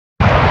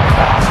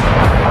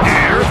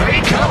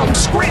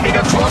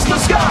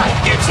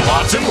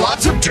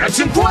jets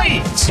and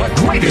planes. The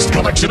greatest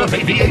collection of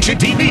aviation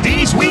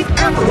DVDs we've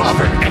ever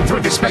offered. And for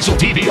this special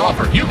TV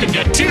offer, you can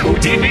get 2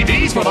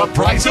 DVDs for the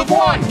price of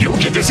 1.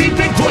 You'll get to see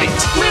big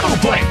planes, little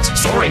planes,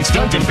 soaring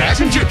stunt and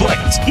passenger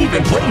planes,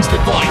 even planes that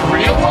fly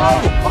real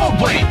low, old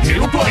planes,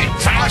 new planes,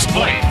 fast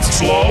planes,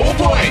 slow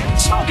planes,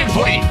 smoking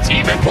planes,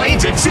 even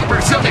planes at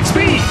supersonic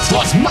speeds,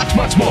 plus much,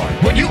 much more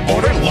when you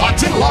order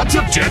lots and lots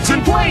of jets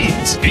and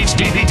planes. Each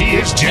DVD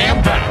is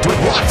jam-packed with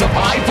lots of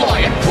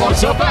high-flying,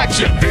 close-up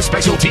action. This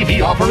special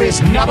TV offer is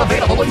not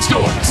available in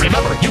stores.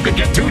 Remember, you can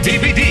get 2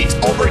 DVDs,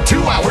 over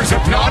 2 hours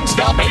of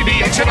non-stop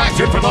aviation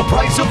action for the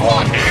price of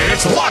 1.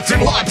 It's lots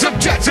and lots of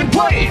jets and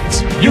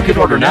planes. You can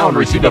order now and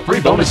receive a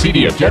free bonus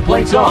CD of Jet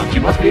Plane songs.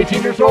 You must be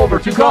 18 years old or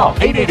to call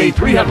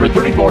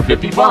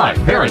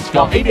 888-300-3455. Parents,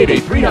 call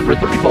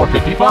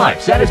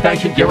 888-300-3455.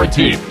 Satisfaction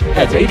guaranteed.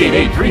 That's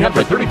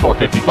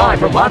 888-300-3455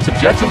 for lots of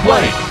jets and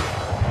planes.